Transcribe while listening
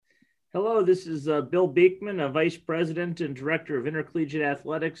Hello, this is Bill Beekman, a Vice President and Director of Intercollegiate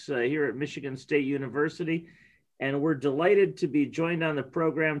Athletics here at Michigan State University. And we're delighted to be joined on the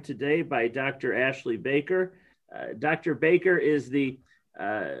program today by Dr. Ashley Baker. Dr. Baker is the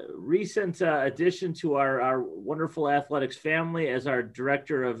recent addition to our wonderful athletics family as our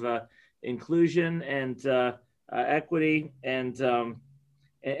Director of Inclusion and Equity.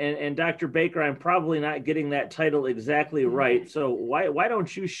 And Dr. Baker, I'm probably not getting that title exactly right. So why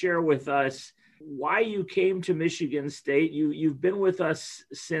don't you share with us why you came to Michigan State? You've been with us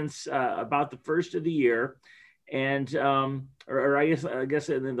since about the first of the year, and or I guess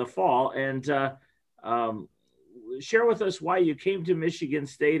in the fall. And share with us why you came to Michigan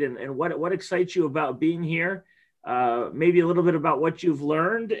State and what excites you about being here. Maybe a little bit about what you've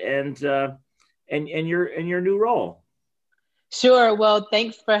learned and your new role. Sure. Well,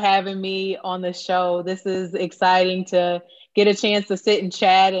 thanks for having me on the show. This is exciting to get a chance to sit and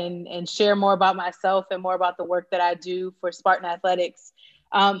chat and share more about myself and more about the work that I do for Spartan Athletics.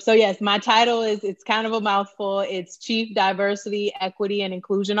 So yes, my title it's kind of a mouthful. It's Chief Diversity, Equity, and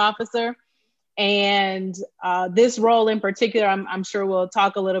Inclusion Officer. And this role in particular, I'm sure we'll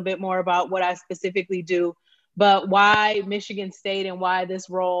talk a little bit more about what I specifically do, but why Michigan State and why this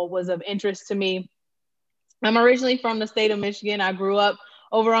role was of interest to me. I'm originally from the state of Michigan. I grew up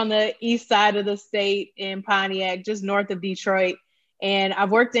over on the east side of the state in Pontiac, just north of Detroit. And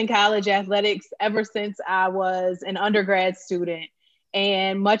I've worked in college athletics ever since I was an undergrad student.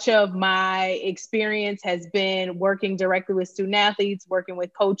 And much of my experience has been working directly with student athletes, working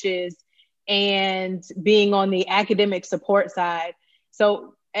with coaches, and being on the academic support side.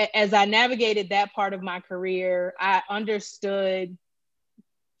 So as I navigated that part of my career, I understood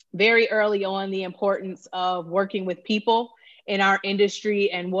very early on the importance of working with people in our industry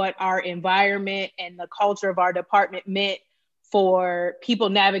and what our environment and the culture of our department meant for people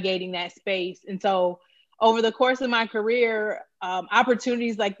navigating that space. And so over the course of my career,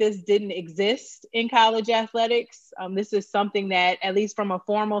 opportunities like this didn't exist in college athletics. This is something that, at least from a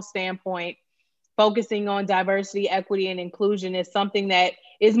formal standpoint, focusing on diversity, equity, and inclusion is something that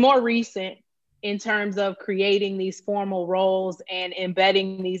is more recent in terms of creating these formal roles and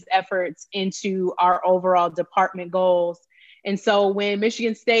embedding these efforts into our overall department goals. And so when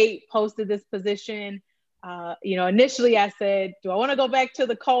Michigan State posted this position, initially I said, do I want to go back to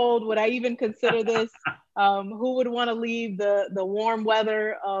the cold? Would I even consider this? Who would want to leave the warm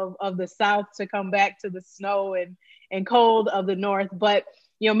weather of the South to come back to the snow and cold of the North? But,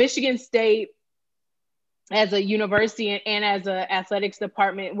 Michigan State, as a university and as an athletics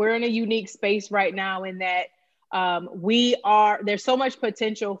department, we're in a unique space right now in that there's so much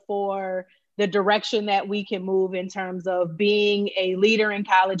potential for the direction that we can move in terms of being a leader in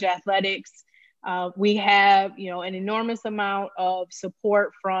college athletics. We have, an enormous amount of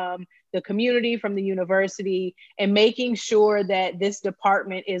support from the community, from the university, and making sure that this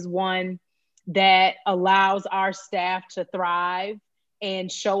department is one that allows our staff to thrive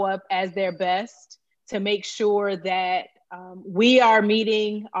and show up as their best, to make sure that we are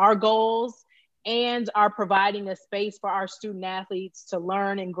meeting our goals and are providing a space for our student athletes to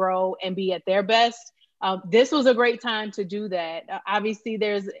learn and grow and be at their best. This was a great time to do that. Obviously,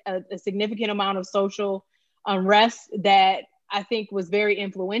 there's a significant amount of social unrest that I think was very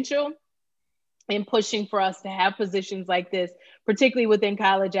influential in pushing for us to have positions like this, particularly within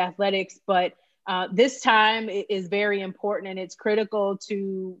college athletics. But this time is very important, and it's critical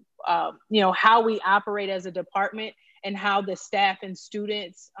to how we operate as a department and how the staff and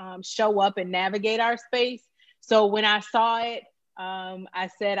students show up and navigate our space. So when I saw it, I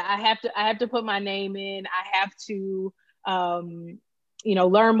said, I have to put my name in. I have to,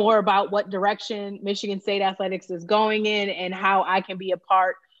 learn more about what direction Michigan State athletics is going in and how I can be a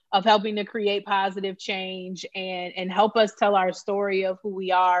part of helping to create positive change and help us tell our story of who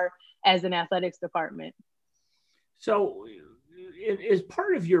we are as an athletics department. So as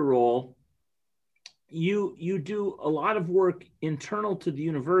part of your role, you do a lot of work internal to the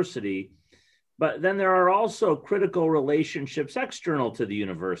university, but then there are also critical relationships external to the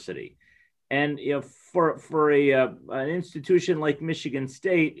university. And for an institution like Michigan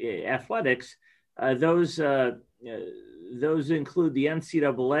State athletics, those include the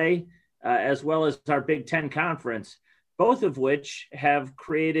NCAA as well as our Big Ten Conference, both of which have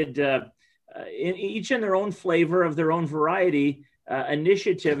created, each in their own flavor of their own variety,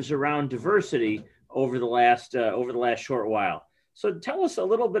 initiatives around diversity over the last short while. So tell us a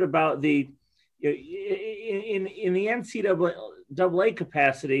little bit about in the NCAA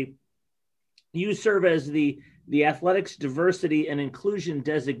capacity. You serve as the athletics diversity and inclusion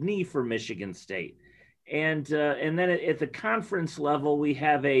designee for Michigan State, and then at the conference level we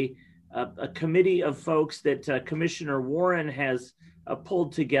have a a committee of folks that Commissioner Warren has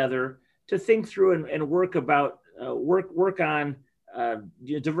pulled together to think through and work on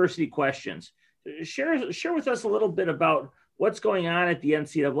diversity questions. Share with us a little bit about what's going on at the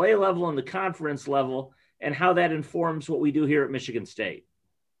NCAA level and the conference level, and how that informs what we do here at Michigan State.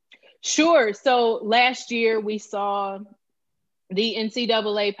 Sure. So last year we saw the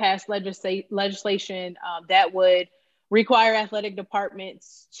NCAA pass legislation that would require athletic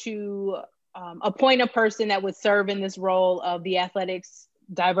departments to appoint a person that would serve in this role of the athletics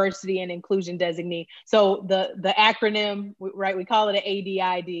diversity and inclusion designee. So the acronym, right, we call it an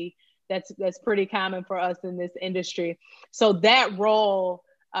ADID. That's pretty common for us in this industry. So that role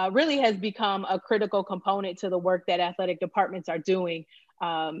really has become a critical component to the work that athletic departments are doing.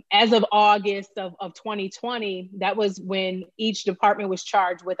 As of August of 2020, that was when each department was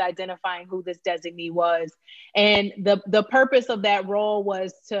charged with identifying who this designee was. And the purpose of that role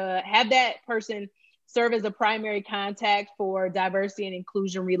was to have that person serve as a primary contact for diversity and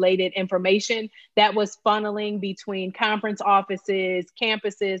inclusion related information that was funneling between conference offices,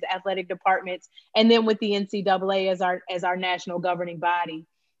 campuses, athletic departments, and then with the NCAA as our national governing body.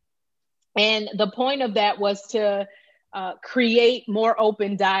 And the point of that was to create more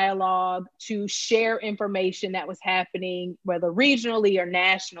open dialogue, to share information that was happening, whether regionally or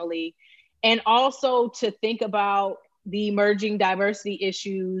nationally, and also to think about the emerging diversity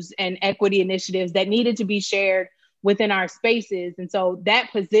issues and equity initiatives that needed to be shared within our spaces. And so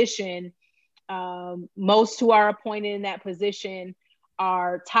that position, most who are appointed in that position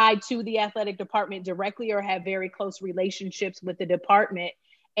are tied to the athletic department directly or have very close relationships with the department.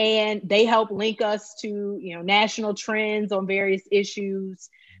 And they help link us to, national trends on various issues,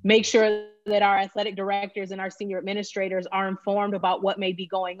 make sure that our athletic directors and our senior administrators are informed about what may be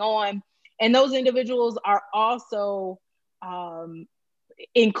going on. And those individuals are also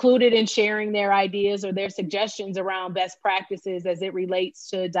included in sharing their ideas or their suggestions around best practices as it relates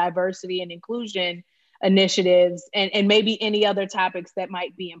to diversity and inclusion initiatives and maybe any other topics that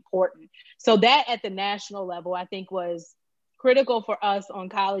might be important. So that at the national level, I think was critical for us on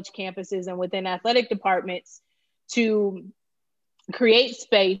college campuses and within athletic departments to create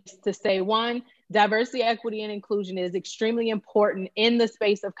space to say, one, diversity, equity, and inclusion is extremely important in the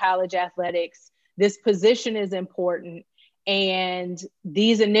space of college athletics. This position is important. And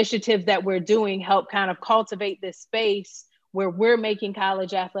these initiatives that we're doing help kind of cultivate this space where we're making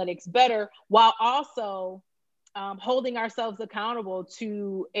college athletics better, while also holding ourselves accountable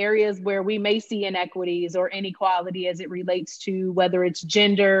to areas where we may see inequities or inequality as it relates to whether it's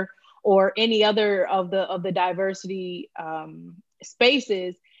gender or any other of the diversity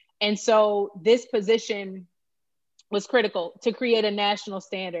spaces. And so this position was critical to create a national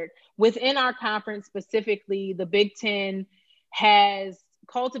standard. Within our conference specifically, the Big Ten has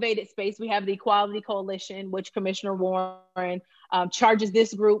cultivated space. We have the Equality Coalition, which Commissioner Warren charges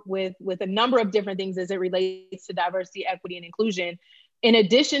this group with a number of different things as it relates to diversity, equity, and inclusion. In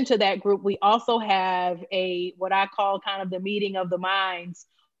addition to that group, we also have what I call kind of the meeting of the minds.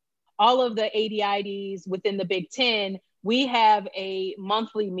 All of the ADIDs within the Big Ten, we have a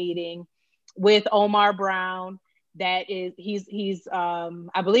monthly meeting with Omar Brown. That is, he's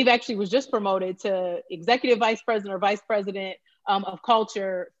I believe actually was just promoted to executive vice president or vice president of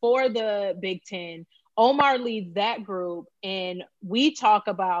culture for the Big Ten. Omar leads that group, and we talk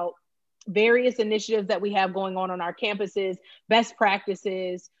about various initiatives that we have going on our campuses, best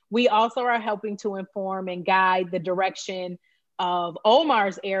practices. We also are helping to inform and guide the direction of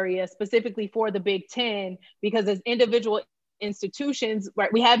Omar's area, specifically for the Big Ten, because as individual institutions,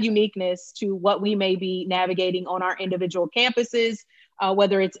 right, we have uniqueness to what we may be navigating on our individual campuses,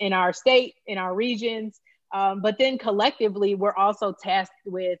 whether it's in our state, in our regions. But then collectively, we're also tasked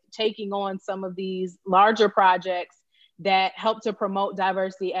with taking on some of these larger projects that help to promote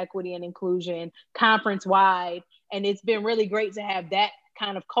diversity, equity, and inclusion conference-wide. And it's been really great to have that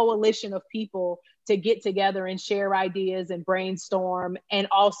kind of coalition of people to get together and share ideas and brainstorm and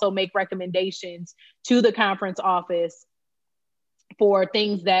also make recommendations to the conference office for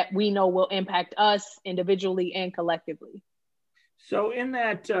things that we know will impact us individually and collectively. So in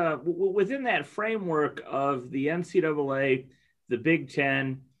that, within that framework of the NCAA, the Big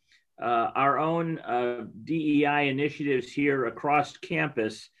Ten, our own DEI initiatives here across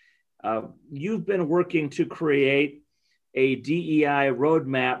campus, you've been working to create a DEI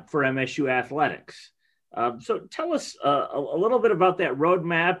roadmap for MSU athletics. So tell us a little bit about that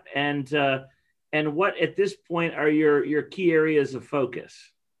roadmap and what at this point are your key areas of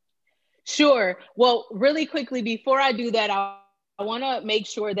focus. Sure. Well, really quickly, before I do that, I'll want to make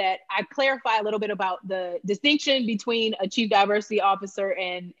sure that I clarify a little bit about the distinction between a chief diversity officer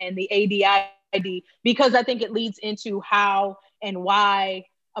and the ADID, because I think it leads into how and why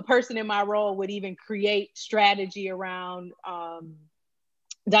a person in my role would even create strategy around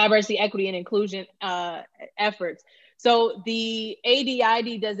diversity, equity, and inclusion efforts. So the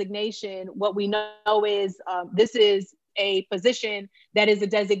ADID designation, what we know is this is a position that is a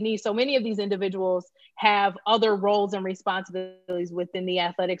designee. So many of these individuals have other roles and responsibilities within the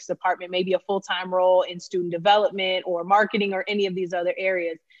athletics department, maybe a full-time role in student development or marketing or any of these other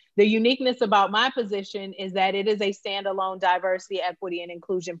areas. The uniqueness about my position is that it is a standalone diversity, equity, and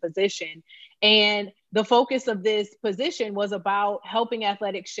inclusion position. And the focus of this position was about helping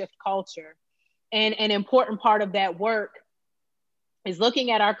athletics shift culture. And an important part of that work is looking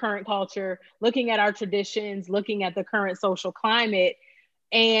at our current culture, looking at our traditions, looking at the current social climate,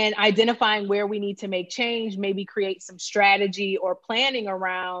 and identifying where we need to make change, maybe create some strategy or planning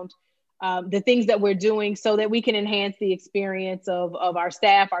around the things that we're doing so that we can enhance the experience of our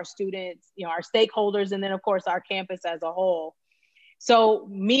staff, our students, our stakeholders, and then of course our campus as a whole. So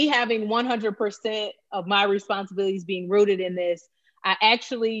me having 100% of my responsibilities being rooted in this, I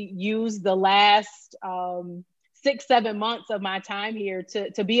actually used the last 6-7 months of my time here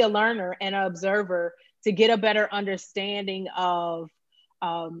to be a learner and an observer, to get a better understanding of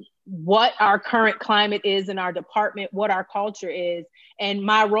what our current climate is in our department, what our culture is. And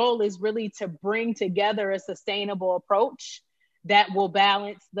my role is really to bring together a sustainable approach that will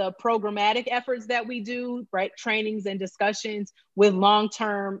balance the programmatic efforts that we do, right, trainings and discussions, with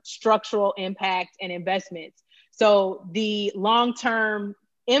long-term structural impact and investments. So the long-term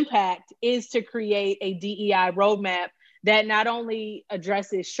impact is to create a DEI roadmap that not only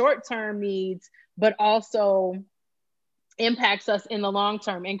addresses short-term needs, but also impacts us in the long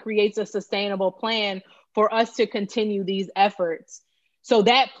term and creates a sustainable plan for us to continue these efforts. So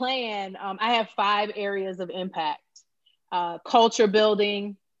that plan, I have 5 areas of impact. Culture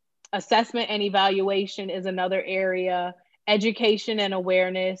building, assessment and evaluation is another area, education and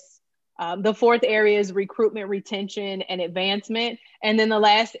awareness. The 4th area is recruitment, retention, and advancement. And then the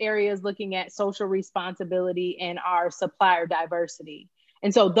last area is looking at social responsibility and our supplier diversity.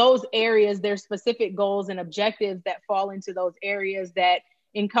 And so those areas, there's specific goals and objectives that fall into those areas that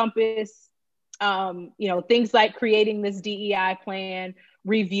encompass, things like creating this DEI plan,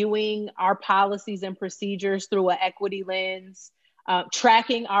 reviewing our policies and procedures through an equity lens,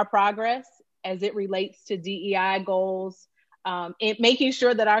 tracking our progress as it relates to DEI goals, and making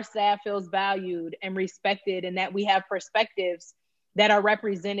sure that our staff feels valued and respected, and that we have perspectives that are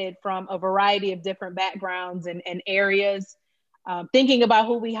represented from a variety of different backgrounds and areas. Thinking about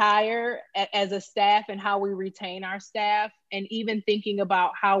who we hire as a staff and how we retain our staff, and even thinking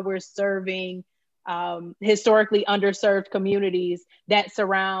about how we're serving historically underserved communities that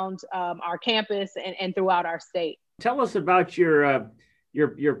surround our campus and throughout our state. Tell us about your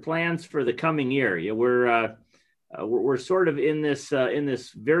plans for the coming year. We're sort of in this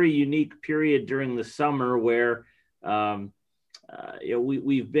very unique period during the summer where we're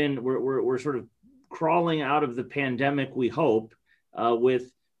sort of crawling out of the pandemic, we hope,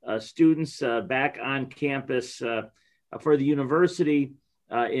 with students back on campus for the university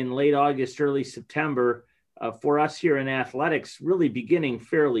in late August, early September, for us here in athletics, really beginning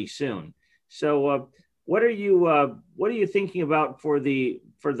fairly soon. So what are you thinking about for the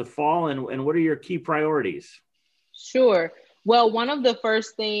fall, and what are your key priorities? Sure. Well, one of the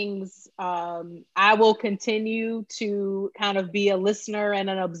first things, I will continue to kind of be a listener and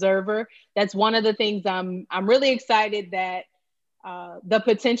an observer. That's one of the things I'm really excited that the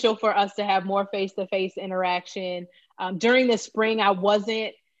potential for us to have more face-to-face interaction. During the spring, I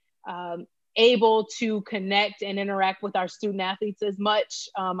wasn't able to connect and interact with our student athletes as much.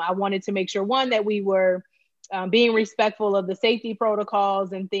 I wanted to make sure, one, that we were being respectful of the safety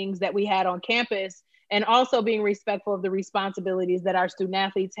protocols and things that we had on campus, and also being respectful of the responsibilities that our student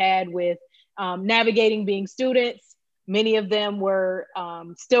athletes had with navigating being students. Many of them were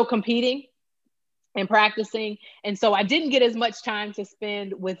still competing and practicing. And so I didn't get as much time to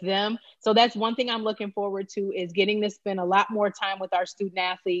spend with them. So that's one thing I'm looking forward to, is getting to spend a lot more time with our student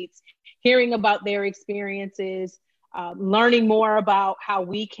athletes, hearing about their experiences, learning more about how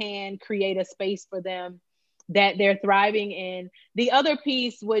we can create a space for them that they're thriving in. The other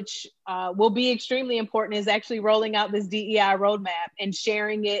piece, which will be extremely important, is actually rolling out this DEI roadmap and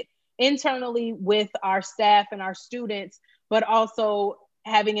sharing it internally with our staff and our students, but also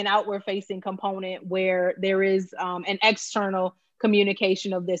having an outward facing component where there is an external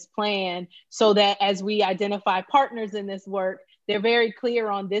communication of this plan, so that as we identify partners in this work, they're very clear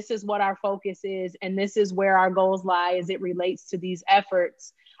on this is what our focus is, and this is where our goals lie as it relates to these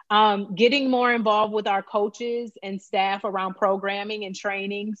efforts. Getting more involved with our coaches and staff around programming and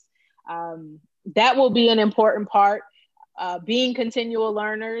trainings, that will be an important part. Being continual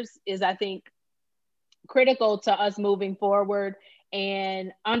learners is, I think, critical to us moving forward,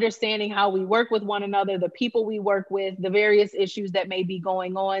 and understanding how we work with one another, the people we work with, the various issues that may be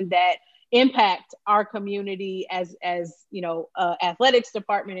going on that impact our community as athletics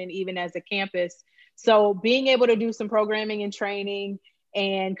department and even as a campus. So being able to do some programming and training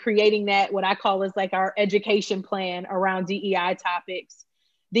and creating that, what I call is like our education plan around DEI topics.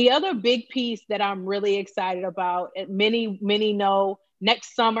 The other big piece that I'm really excited about, many know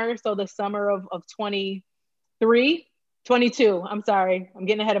next summer, so the summer of 22, I'm sorry, I'm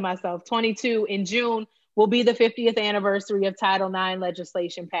getting ahead of myself, 22 in June will be the 50th anniversary of Title IX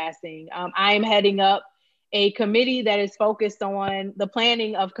legislation passing. I am heading up a committee that is focused on the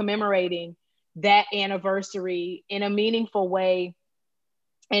planning of commemorating that anniversary in a meaningful way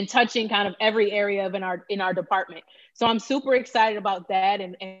and touching kind of every area of in our department. So I'm super excited about that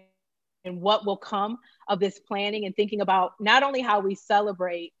and what will come of this planning, and thinking about not only how we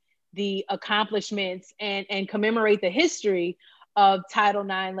celebrate the accomplishments and commemorate the history of Title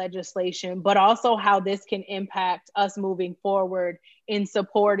IX legislation, but also how this can impact us moving forward in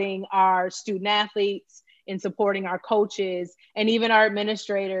supporting our student athletes, in supporting our coaches, and even our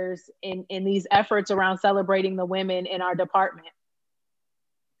administrators in these efforts around celebrating the women in our department.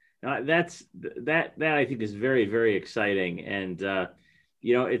 That I think is very, very exciting. And,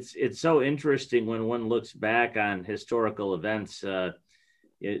 it's so interesting when one looks back on historical events,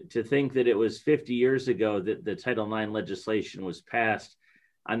 to think that it was 50 years ago that the Title IX legislation was passed.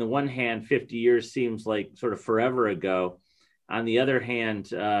 On the one hand, 50 years seems like sort of forever ago. On the other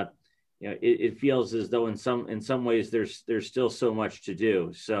hand, it feels as though in some ways there's still so much to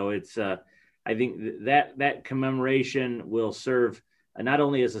do. So it's I think that commemoration will serve not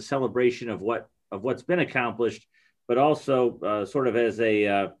only as a celebration of what's been accomplished, but also sort of as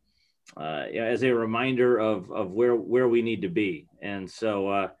a reminder of where we need to be. And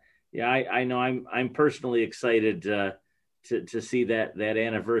so, I know I'm personally excited to see that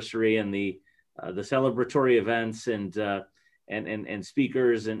anniversary and the celebratory events and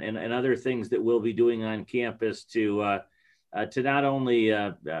speakers and other things that we'll be doing on campus to not only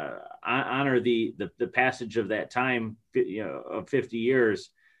honor the passage of that time, of 50 years,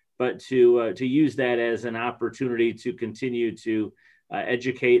 but to use that as an opportunity to continue to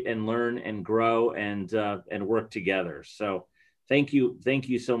educate and learn and grow and work together. So thank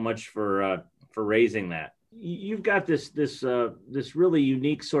you so much for raising that. You've got this really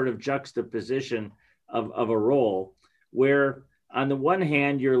unique sort of juxtaposition of a role where on the one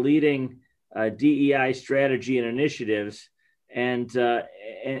hand you're leading DEI strategy and initiatives and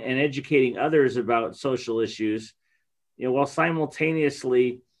educating others about social issues, while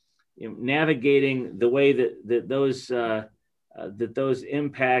simultaneously navigating the way that those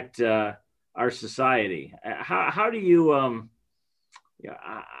impact our society. How do you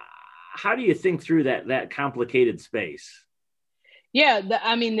think through that complicated space? Yeah,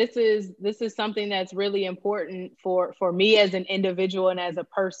 this is something that's really important for me as an individual and as a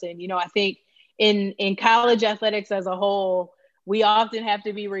person. I think in college athletics as a whole, we often have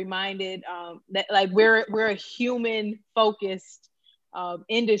to be reminded that like we're a human focused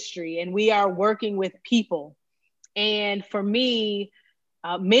industry, and we are working with people. And for me,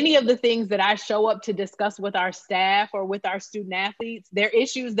 many of the things that I show up to discuss with our staff or with our student athletes, they're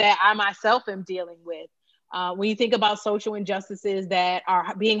issues that I myself am dealing with. When you think about social injustices that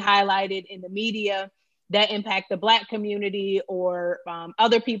are being highlighted in the media that impact the Black community or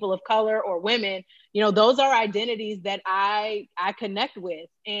other people of color or women, those are identities that I connect with.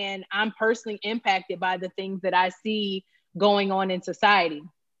 And I'm personally impacted by the things that I see going on in society.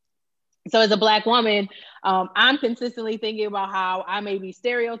 So as a Black woman, I'm consistently thinking about how I may be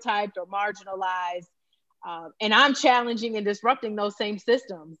stereotyped or marginalized. And I'm challenging and disrupting those same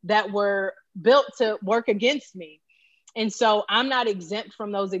systems that were built to work against me. And so I'm not exempt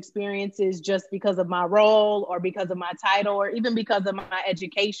from those experiences just because of my role or because of my title or even because of my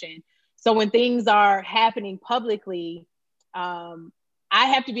education. So when things are happening publicly, I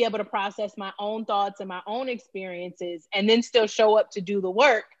have to be able to process my own thoughts and my own experiences and then still show up to do the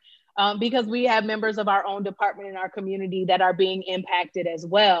work because we have members of our own department in our community that are being impacted as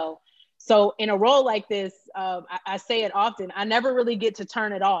well. So in a role like this, I say it often, I never really get to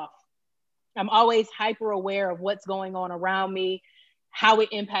turn it off. I'm always hyper aware of what's going on around me, how it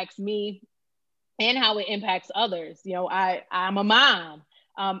impacts me, and how it impacts others. I'm a mom.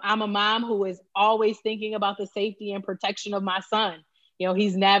 I'm a mom who is always thinking about the safety and protection of my son.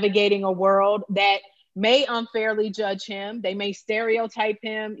 He's navigating a world that may unfairly judge him. They may stereotype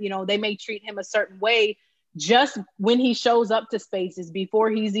him. They may treat him a certain way just when he shows up to spaces before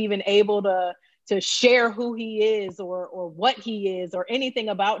he's even able to share who he is or what he is or anything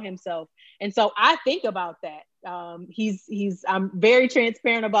about himself. And so I think about that. I'm very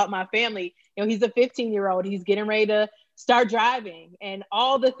transparent about my family. He's a 15-year-old. He's getting ready to start driving, and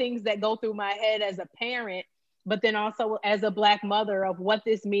all the things that go through my head as a parent, but then also as a Black mother, of what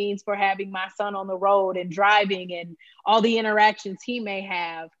this means for having my son on the road and driving and all the interactions he may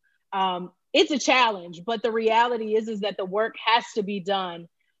have. It's a challenge, but the reality is that the work has to be done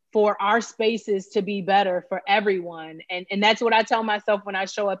for our spaces to be better for everyone. And that's what I tell myself when I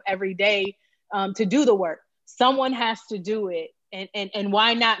show up every day to do the work. Someone has to do it. And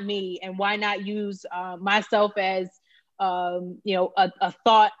why not me? And why not use myself as a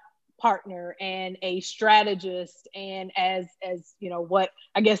thought partner and a strategist, and as what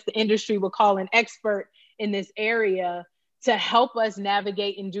I guess the industry would call an expert in this area, to help us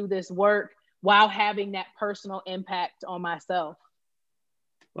navigate and do this work while having that personal impact on myself.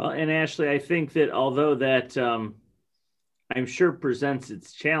 Well, and Ashley, I think that although that I'm sure presents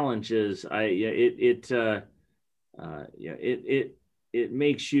its challenges, it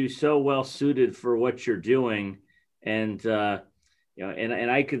makes you so well suited for what you're doing. And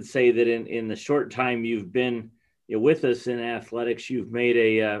and I could say that in the short time you've been with us in athletics, you've made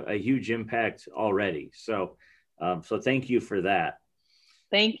a huge impact already. So thank you for that.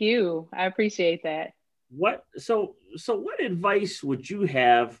 Thank you. I appreciate that. So what advice would you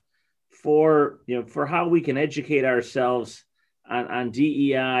have for how we can educate ourselves on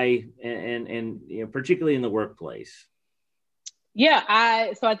DEI and particularly in the workplace? Yeah,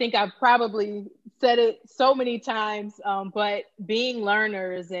 I think I've probably said it so many times, but being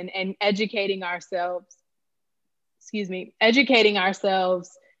learners and educating ourselves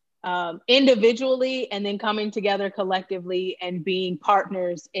individually, and then coming together collectively and being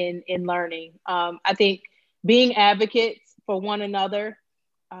partners in learning. I think being advocates for one another,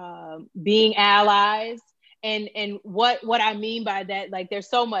 being allies. And what I mean by that, like, there's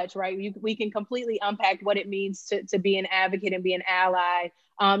so much, right? We can completely unpack what it means to be an advocate and be an ally.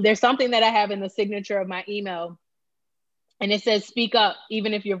 There's something that I have in the signature of my email, and it says, "Speak up,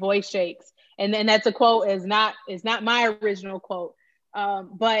 even if your voice shakes." And then that's a quote, is not my original quote.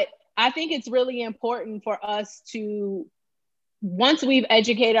 But I think it's really important for us to, once we've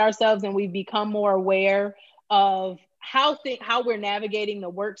educated ourselves and we've become more aware of how we're navigating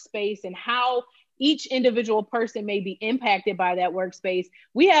the workspace and how each individual person may be impacted by that workspace,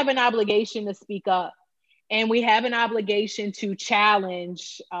 we have an obligation to speak up. And we have an obligation to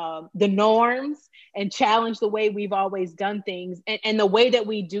challenge the norms and challenge the way we've always done things. And the way that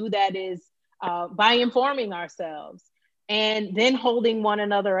we do that is by informing ourselves and then holding one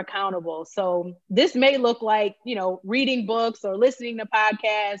another accountable. So this may look like, reading books or listening to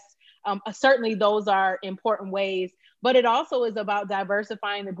podcasts. Certainly those are important ways, but it also is about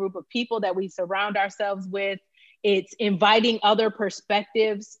diversifying the group of people that we surround ourselves with. It's inviting other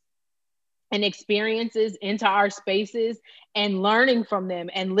perspectives and experiences into our spaces and learning from them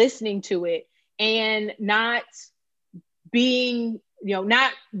and listening to it, and not being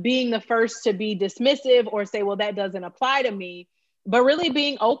the first to be dismissive or say, well, that doesn't apply to me, but really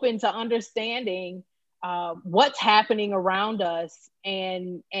being open to understanding what's happening around us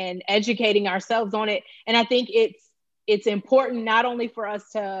and educating ourselves on it. And I think it's important not only for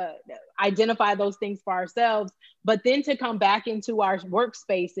us to identify those things for ourselves, but then to come back into our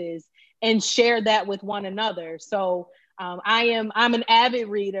workspaces and share that with one another. So I'm an avid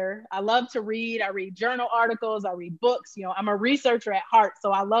reader. I love to read. I read journal articles. I read books. I'm a researcher at heart,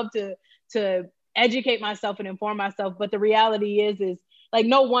 so I love to educate myself and inform myself. But the reality is like,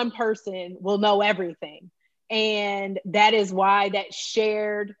 no one person will know everything, and that is why that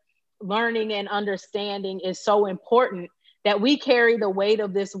shared learning and understanding is so important, that we carry the weight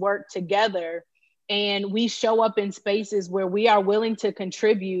of this work together. And we show up in spaces where we are willing to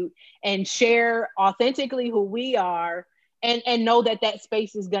contribute and share authentically who we are, and know that that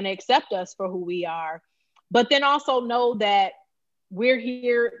space is going to accept us for who we are. But then also know that we're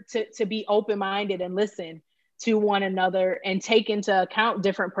here to be open-minded and listen to one another and take into account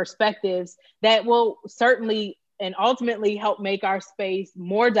different perspectives that will certainly and ultimately help make our space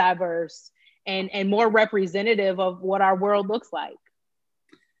more diverse and more representative of what our world looks like.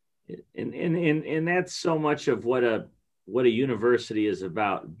 And that's so much of what a university is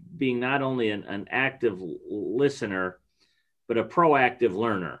about, being not only an active listener, but a proactive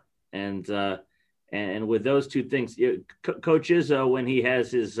learner. And And with those two things, Coach Izzo, when he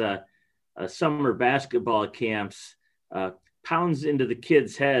has his summer basketball camps, pounds into the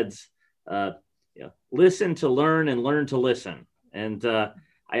kids' heads, listen to learn and learn to listen. And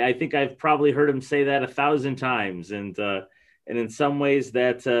I think I've probably heard him say that 1,000 times. And in some ways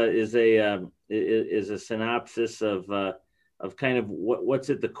that is a synopsis of kind of what's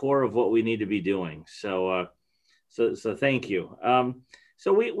at the core of what we need to be doing. So thank you.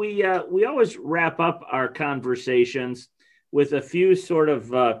 So we always wrap up our conversations with a few sort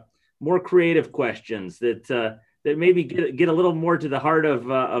of more creative questions that maybe get a little more to the heart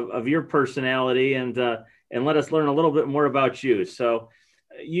of your personality and let us learn a little bit more about you. So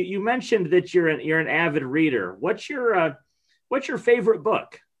you mentioned that you're an avid reader. What's your favorite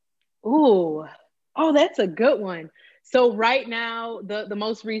book? Oh, that's a good one. So right now, the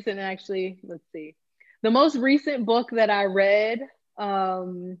most recent, actually, let's see, the most recent book that I read.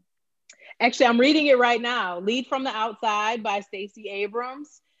 Actually, I'm reading it right now. Lead from the Outside by Stacey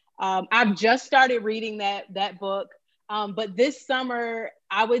Abrams. I've just started reading that book. But this summer,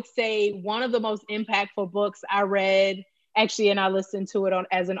 I would say one of the most impactful books I read, actually, and I listened to it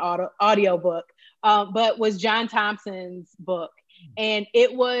as an audio book, but was John Thompson's book. And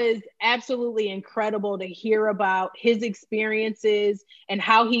it was absolutely incredible to hear about his experiences and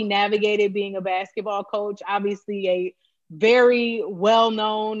how he navigated being a basketball coach. Obviously, a very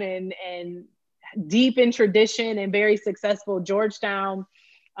well-known and deep in tradition and very successful Georgetown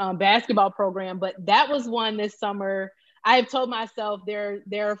basketball program. But that was one this summer. I have told myself there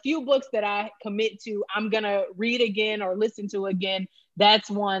are a few books that I commit to, I'm going to read again or listen to again. That's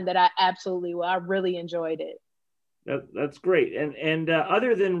one that I absolutely will. I really enjoyed it. That's great. And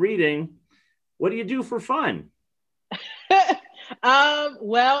other than reading, what do you do for fun?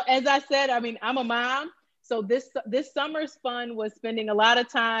 Well, as I said, I mean, I'm a mom. So this summer's fun was spending a lot of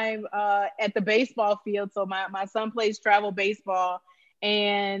time at the baseball field. So my son plays travel baseball.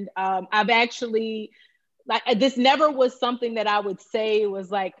 And I've actually, this never was something that I would say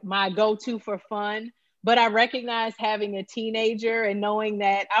was like my go-to for fun. But I recognize having a teenager and knowing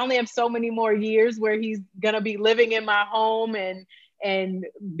that I only have so many more years where he's going to be living in my home and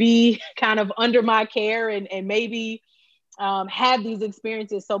be kind of under my care and maybe have these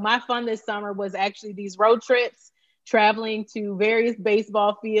experiences. So my fun this summer was actually these road trips, traveling to various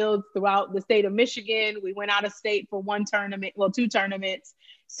baseball fields throughout the state of Michigan. We went out of state for two tournaments.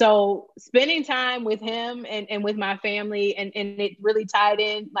 So spending time with him and with my family, and it really tied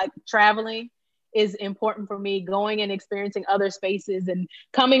in, like traveling is important for me, going and experiencing other spaces. And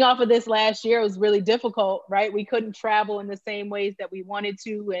coming off of this last year was really difficult, right? We couldn't travel in the same ways that we wanted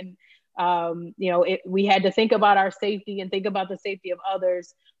to. And we had to think about our safety and think about the safety of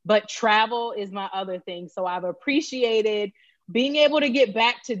others, but travel is my other thing. So I've appreciated being able to get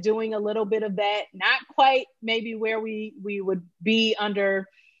back to doing a little bit of that, not quite maybe where we would be under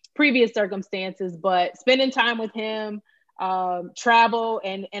previous circumstances, but spending time with him, travel.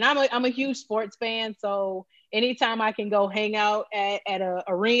 And I'm a huge sports fan. So anytime I can go hang out at an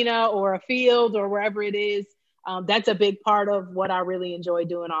arena or a field or wherever it is, that's a big part of what I really enjoy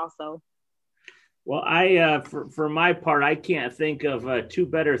doing also. Well, for my part, I can't think of two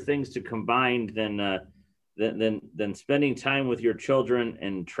better things to combine than spending time with your children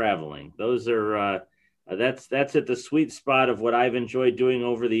and traveling. Those are that's at the sweet spot of what I've enjoyed doing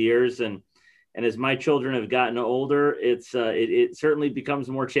over the years. And as my children have gotten older, it certainly becomes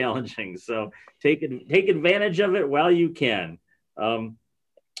more challenging. So take advantage of it while you can.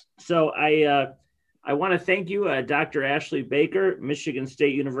 So I want to thank you, Dr. Ashley Baker, Michigan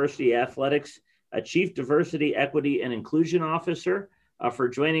State University Athletics, Chief Diversity, Equity, and Inclusion Officer, for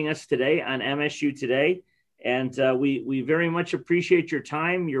joining us today on MSU Today. And we very much appreciate your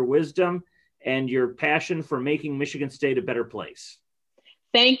time, your wisdom, and your passion for making Michigan State a better place.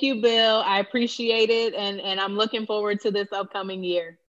 Thank you, Bill. I appreciate it. And I'm looking forward to this upcoming year.